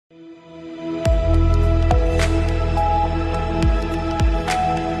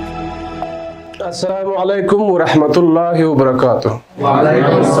Assalamu alaikum wa rahmatullahi wa barakatuh.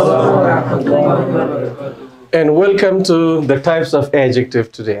 And welcome to the types of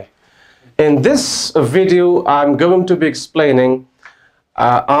adjective today. In this video, I'm going to be explaining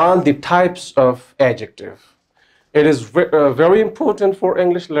all the types of adjective. It is very important for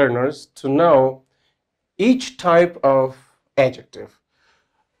English learners to know each type of adjective,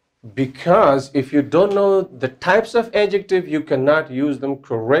 because if you don't know the types of adjective, you cannot use them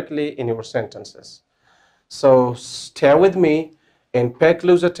correctly in your sentences. So stay with me and pay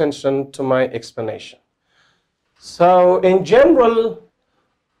close attention to my explanation. So in general,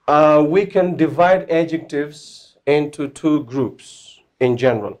 we can divide adjectives into two groups in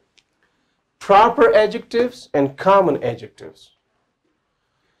general: proper adjectives and common adjectives.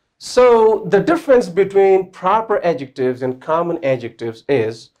 So the difference between proper adjectives and common adjectives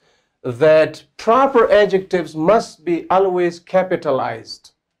is that proper adjectives must be always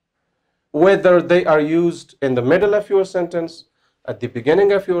capitalized, whether they are used in the middle of your sentence, at the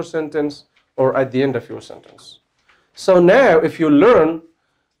beginning of your sentence, or at the end of your sentence. So now if you learn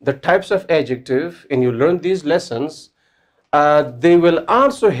the types of adjective and you learn these lessons, they will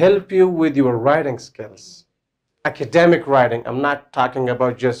also help you with your writing skills. Academic writing, I'm not talking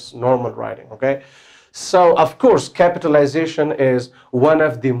about just normal writing, okay? So, of course, capitalization is one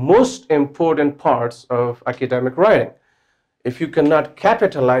of the most important parts of academic writing. If you cannot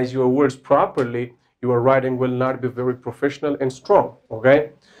capitalize your words properly, your writing will not be very professional and strong,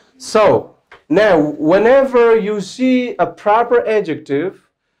 okay? So, now, whenever you see a proper adjective,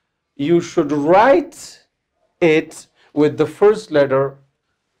 you should write it with the first letter,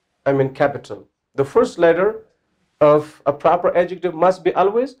 capital. The first letter of a proper adjective must be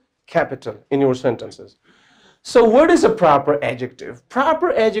always capital in your sentences. So what is a proper adjective?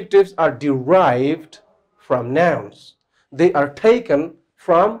 Proper adjectives are derived from nouns. They are taken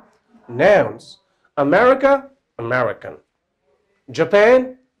from nouns. America, American.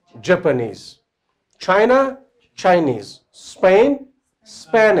 Japan, Japanese. China, Chinese. Spain,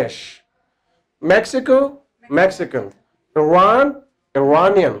 Spanish. Mexico, Mexican. Iran,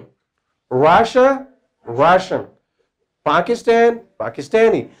 Iranian. Russia, Russian. Pakistan,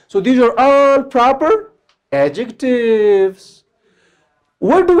 Pakistani. So these are all proper adjectives.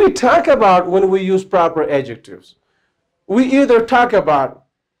 What do we talk about when we use proper adjectives? We either talk about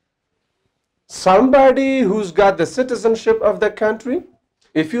somebody who's got the citizenship of that country.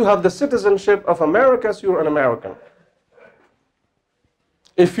 If you have the citizenship of America, so you're an American.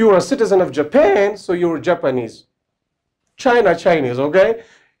 If you're a citizen of Japan, so you're Japanese. China, Chinese, okay?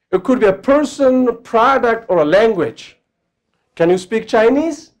 It could be a person, product, or a language. Can you speak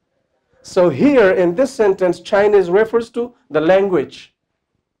Chinese? So here in this sentence, Chinese refers to the language.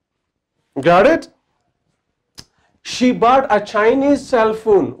 Got it? She bought a Chinese cell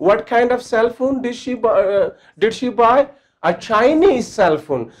phone. What kind of cell phone did she buy? A Chinese cell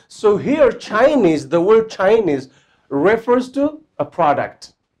phone. So here Chinese, the word Chinese refers to a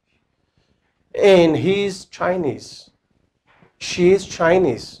product. And he's Chinese. She is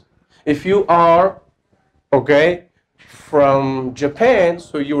Chinese. If you are, okay, from Japan,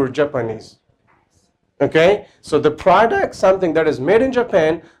 so you are Japanese. Okay? So the product, something that is made in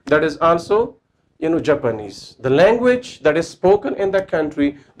Japan, that is also, Japanese. The language that is spoken in that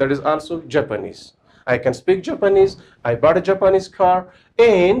country, that is also Japanese. I can speak Japanese, I bought a Japanese car,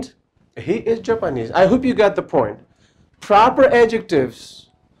 and he is Japanese. I hope you got the point. Proper adjectives,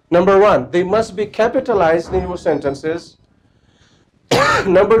 number one, they must be capitalized in your sentences.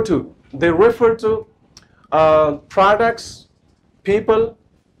 Number two, they refer to products, people,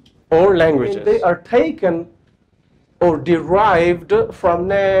 or languages. And they are taken or derived from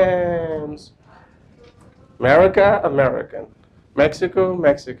nouns. America, American. Mexico,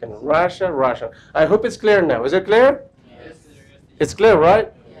 Mexican. Russia, Russian. I hope it's clear now. Is it clear? Yes. It's clear,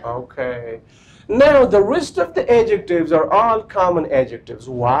 right? Yeah. Okay. Now, the rest of the adjectives are all common adjectives.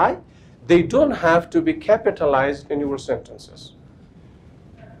 Why? They don't have to be capitalized in your sentences,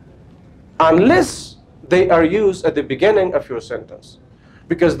 unless they are used at the beginning of your sentence,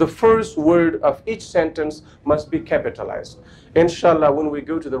 because the first word of each sentence must be capitalized. Inshallah, when we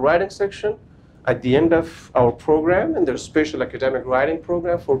go to the writing section at the end of our program, and there's special academic writing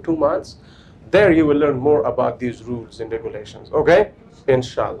program for 2 months, there you will learn more about these rules and regulations, okay?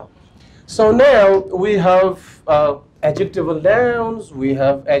 Inshallah. So now we have adjectival nouns, we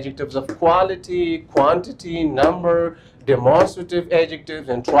have adjectives of quality, quantity, number, demonstrative adjectives,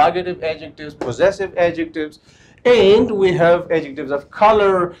 interrogative adjectives, possessive adjectives, And we have adjectives of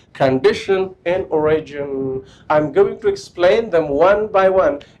color, condition, and origin. I'm going to explain them one by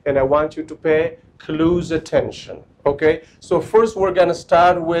one, and I want you to pay close attention. Okay, so first we're going to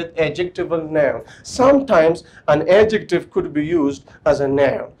start with adjectival noun. Sometimes an adjective could be used as a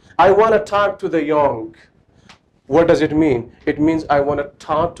noun. I want to talk to the young. What does it mean? It means I want to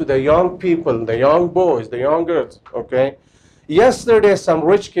talk to the young people, the young boys, the young girls. Okay, yesterday some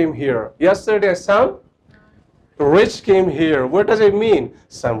rich came here. Yesterday some rich came here. What does it mean?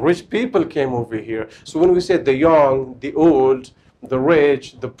 Some rich people came over here. So when we say the young, the old, the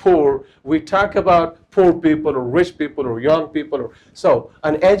rich, the poor, we talk about poor people or rich people or young people. So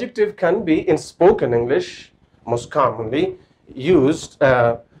an adjective can be, in spoken English, most commonly used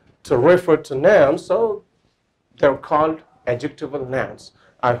to refer to nouns. So they're called adjectival nouns.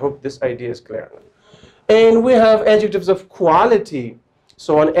 I hope this idea is clear. And we have adjectives of quality.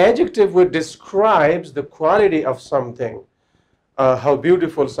 So an adjective which describes the quality of something, how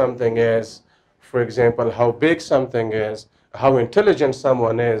beautiful something is, for example, how big something is, how intelligent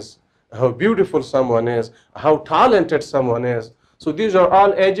someone is, how beautiful someone is, how talented someone is. So these are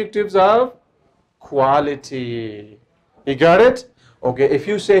all adjectives of quality. You got it? Okay, if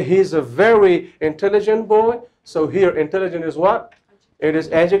you say he's a very intelligent boy, so here intelligent is what? It is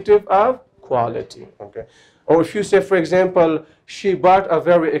adjective of quality. Okay. Or if you say, for example, she bought a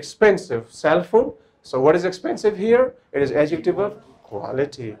very expensive cell phone. So what is expensive here? It is adjective of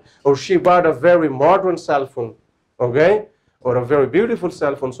quality. Or she bought a very modern cell phone. Okay? Or a very beautiful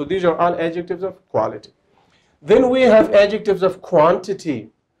cell phone. So these are all adjectives of quality. Then we have adjectives of quantity.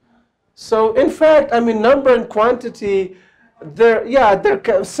 So in fact, I mean, number and quantity, they're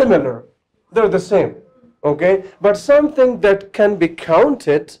similar. They're the same. Okay? But something that can be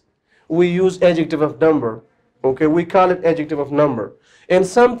counted, we use adjective of number. Okay, we call it adjective of number. And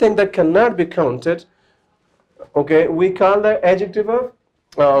something that cannot be counted, okay, we call the adjective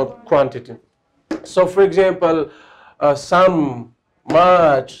of quantity. So for example, some,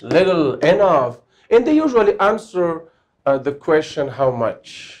 much, little, enough. And they usually answer the question, how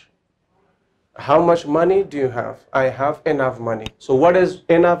much? How much money do you have? I have enough money. So what is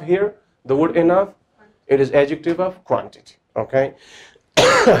enough here? The word enough? It is adjective of quantity. Okay.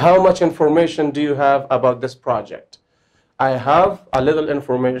 How much information do you have about this project? I have a little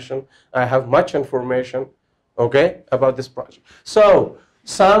information. I have much information, okay, about this project. So,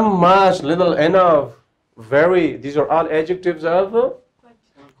 some, much, little, enough, very, these are all adjectives of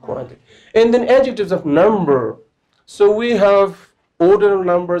quantity. And then adjectives of number. So we have ordinal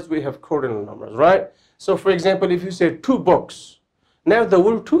numbers, we have cardinal numbers, right? So for example, if you say 2 books, now the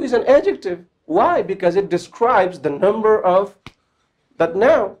word 2 is an adjective. Why? Because it describes the number of that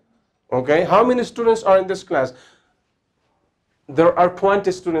noun. Okay, how many students are in this class? There are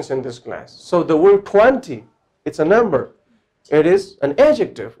 20 students in this class. So the word 20, it's a number. It is an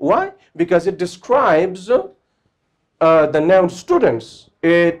adjective. Why? Because it describes the noun students.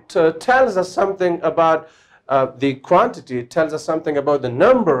 It tells us something about the quantity. It tells us something about the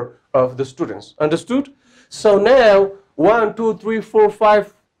number of the students. Understood? So now 1, 2, 3, 4,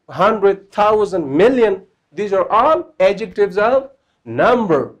 5, 100,000, million. These are all adjectives of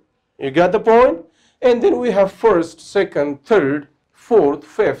number. You got the point? And then we have first, second, third, fourth,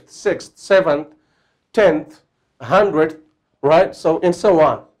 fifth, sixth, seventh, 10th, 100th, right? So and so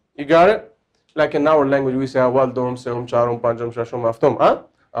on. You got it? Like in our language, we say awal, dom, seum, charum, panjam, shashum, aftum. Huh?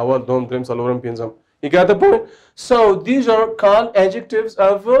 Awal, dom, trim, salorum, pinzam. You got the point? So these are called adjectives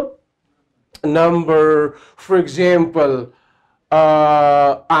of number. For example,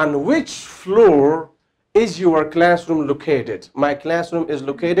 on which floor is your classroom located? My classroom is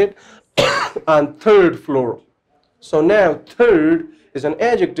located on 3rd floor. So now 3rd is an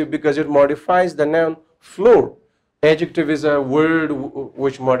adjective because it modifies the noun floor. Adjective is a word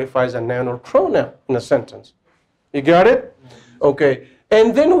which modifies a noun or pronoun in a sentence. You got it? Okay.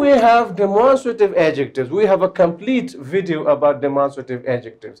 And then we have demonstrative adjectives. We have a complete video about demonstrative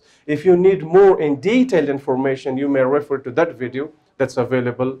adjectives. If you need more in detailed information, you may refer to that video that's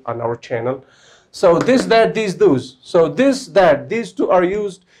available on our channel. So this, that, these, those. So this, that, these two are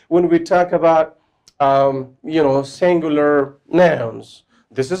used when we talk about, singular nouns.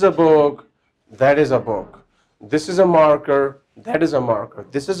 This is a book, that is a book. This is a marker, that is a marker.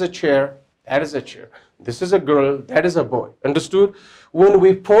 This is a chair, that is a chair. This is a girl, that is a boy. Understood? When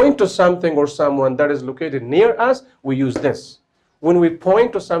we point to something or someone that is located near us, we use this. When we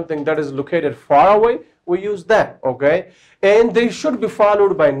point to something that is located far away, we use that, okay? And they should be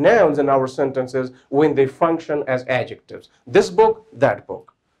followed by nouns in our sentences when they function as adjectives. This book, that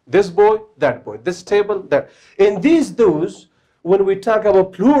book. This boy, that boy. This table, that. In these, those, when we talk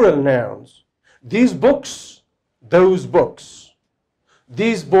about plural nouns, these books, those books.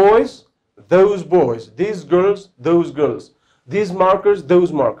 These boys, those boys. These girls, those girls. These markers,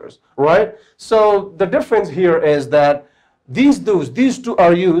 those markers, right? So the difference here is that these two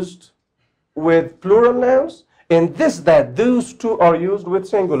are used with plural nouns, and this, that, those two are used with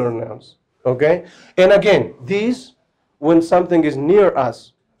singular nouns, okay? And again, these, when something is near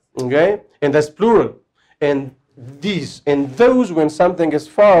us, okay? And that's plural. And these and those, when something is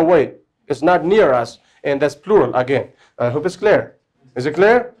far away, it's not near us, and that's plural again. I hope it's clear. Is it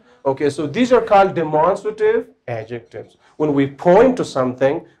clear? Okay, so these are called demonstrative adjectives. When we point to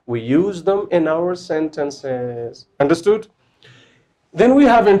something, we use them in our sentences. Understood? Then we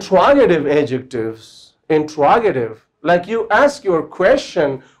have interrogative adjectives. Interrogative, like you ask your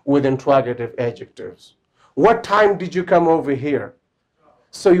question with interrogative adjectives. What time did you come over here?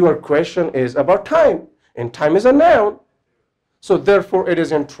 So your question is about time, and time is a noun. So therefore it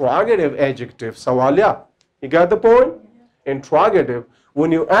is interrogative adjective. Sawalya. You got the point? Interrogative.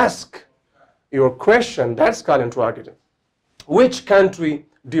 When you ask your question, that's called interrogative. Which country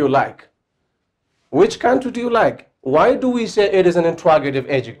do you like? Which country do you like? Why do we say it is an interrogative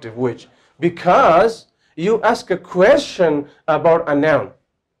adjective, which? Because you ask a question about a noun,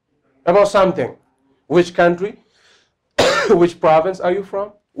 about something. Which country? Which province are you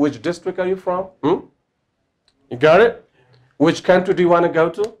from? Which district are you from? You got it? Which country do you want to go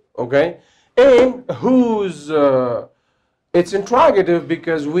to? Okay. And whose, it's interrogative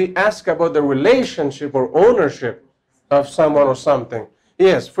because we ask about the relationship or ownership of someone or something.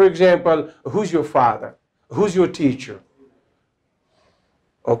 Yes, for example, who's your father? Who's your teacher?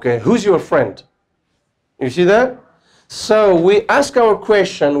 Okay, who's your friend? You see that? So we ask our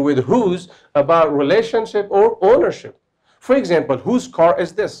question with whose about relationship or ownership. For example, whose car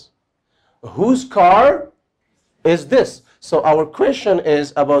is this? Whose car is this? So our question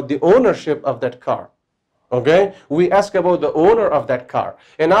is about the ownership of that car. Okay? We ask about the owner of that car.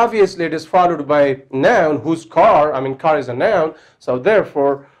 And obviously it is followed by noun, whose car, I mean car is a noun, so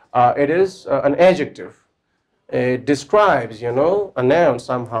therefore it is an adjective. It describes, you know, a noun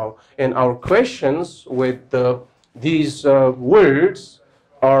somehow. And our questions with these words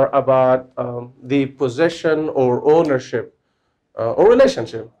are about the possession or ownership or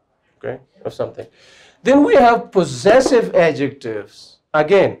relationship, okay, of something. Then we have possessive adjectives.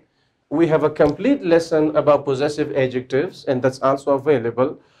 Again, we have a complete lesson about possessive adjectives, and that's also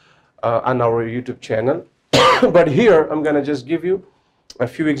available on our YouTube channel. But here, I'm going to just give you a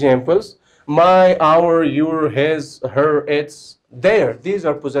few examples. My, our, your, his, her, its, their. These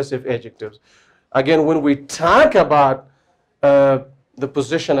are possessive adjectives. Again, when we talk about the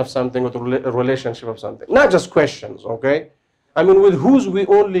position of something or the relationship of something, not just questions, okay? I mean, with whose we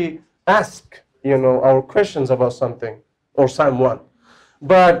only ask, you know, our questions about something or someone.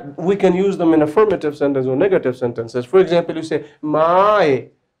 But we can use them in affirmative sentence or negative sentences. For example, you say, my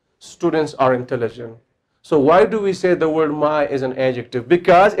students are intelligent. So why do we say the word my is an adjective?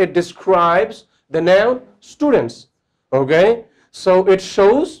 Because it describes the noun students. Okay? So it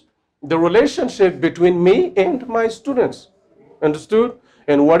shows the relationship between me and my students. Understood?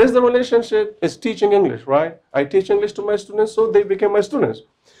 And what is the relationship? It's teaching English, right? I teach English to my students, so they became my students.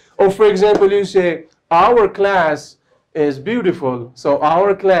 Or for example, you say, our class is beautiful. So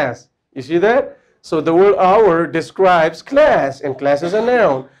our class. You see that? So the word our describes class, and class is a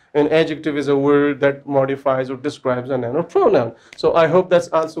noun. An adjective is a word that modifies or describes a noun or pronoun. So I hope that's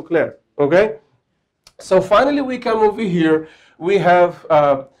also clear. Okay? So finally we come over here. We have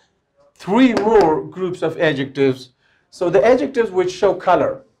three more groups of adjectives. So the adjectives which show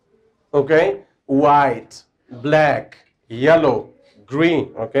color. Okay? White, black, yellow,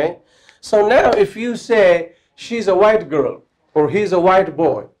 green. Okay? So now if you say she's a white girl or he's a white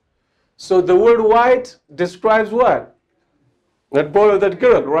boy. So the word white describes what? That boy or that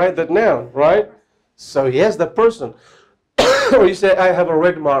girl, right? That noun, right? So yes, the person. Or you say, I have a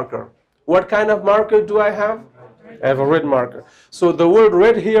red marker. What kind of marker do I have? I have a red marker. So the word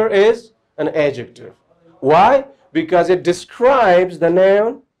red here is an adjective. Why? Because it describes the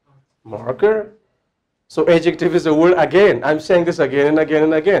noun marker. So adjective is a word again. I'm saying this again and again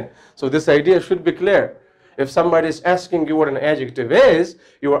and again. So this idea should be clear. If somebody is asking you what an adjective is,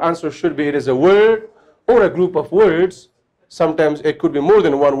 your answer should be it is a word or a group of words. Sometimes it could be more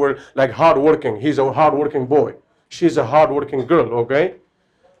than one word, like hardworking. He's a hardworking boy. She's a hardworking girl, okay?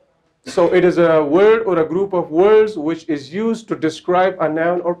 So it is a word or a group of words which is used to describe a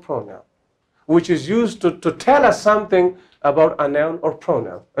noun or pronoun, which is used to tell us something about a noun or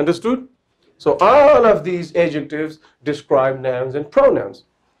pronoun. Understood? So all of these adjectives describe nouns and pronouns.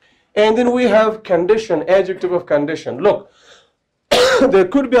 And then we have condition, adjective of condition. Look, there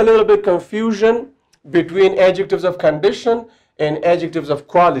could be a little bit confusion between adjectives of condition and adjectives of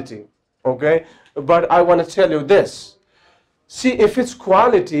quality. Okay, but I want to tell you this. See, if it's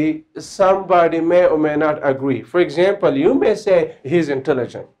quality, somebody may or may not agree. For example, you may say he's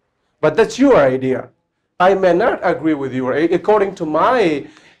intelligent, but that's your idea. I may not agree with you. According to my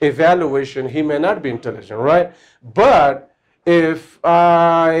evaluation, he may not be intelligent, right? But if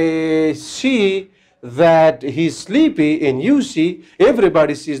I see that he's sleepy and you see,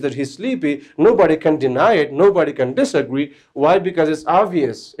 everybody sees that he's sleepy, nobody can deny it, nobody can disagree. Why? Because it's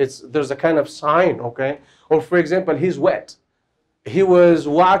obvious. There's a kind of sign, okay? Or for example, he's wet. He was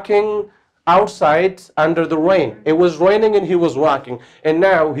walking outside under the rain. It was raining and he was walking. And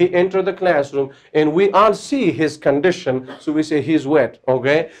now he entered the classroom and we all see his condition. So we say he's wet,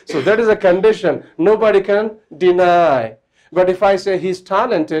 okay? So that is a condition nobody can deny. But if I say he's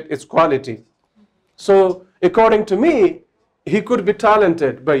talented, it's quality. So according to me, he could be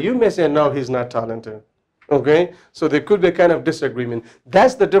talented, but you may say, no, he's not talented. Okay? So there could be a kind of disagreement.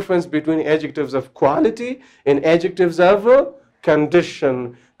 That's the difference between adjectives of quality and adjectives of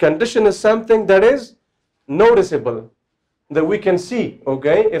condition. Condition is something that is noticeable, that we can see,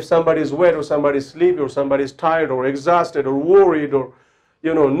 okay? If somebody is wet or somebody is sleepy or somebody is tired or exhausted or worried or,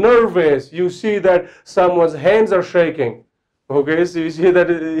 nervous, you see that someone's hands are shaking, okay? So you see that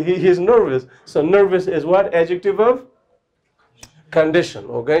he is nervous. So nervous is what? Adjective of condition,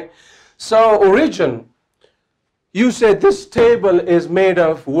 okay? So origin, you said this table is made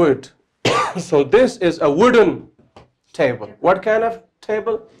of wood. So this is a wooden table. What kind of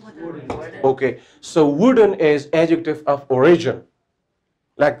table? Wooden. Okay, so wooden is adjective of origin.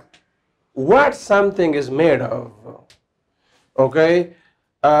 Like what something is made of. Okay,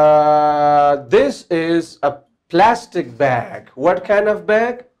 this is a plastic bag. What kind of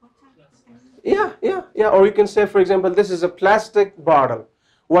bag? Yeah. Or you can say, for example, this is a plastic bottle.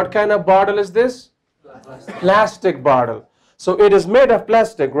 What kind of bottle is this? Plastic bottle. So it is made of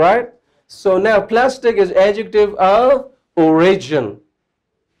plastic, right? So now plastic is adjective of origin.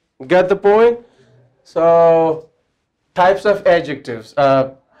 Get the point? So types of adjectives.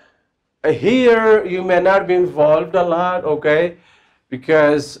 Here you may not be involved a lot, okay?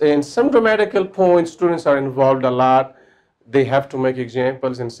 Because in some grammatical points, students are involved a lot. They have to make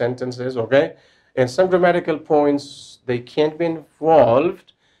examples in sentences, okay? In some grammatical points, they can't be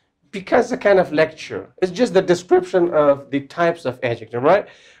involved because it's a kind of lecture. It's just the description of the types of adjective, right?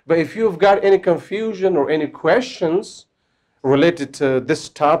 But if you've got any confusion or any questions related to this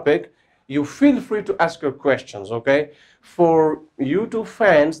topic, you feel free to ask your questions, okay? For you two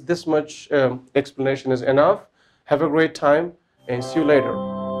fans, this much explanation is enough. Have a great time and see you later.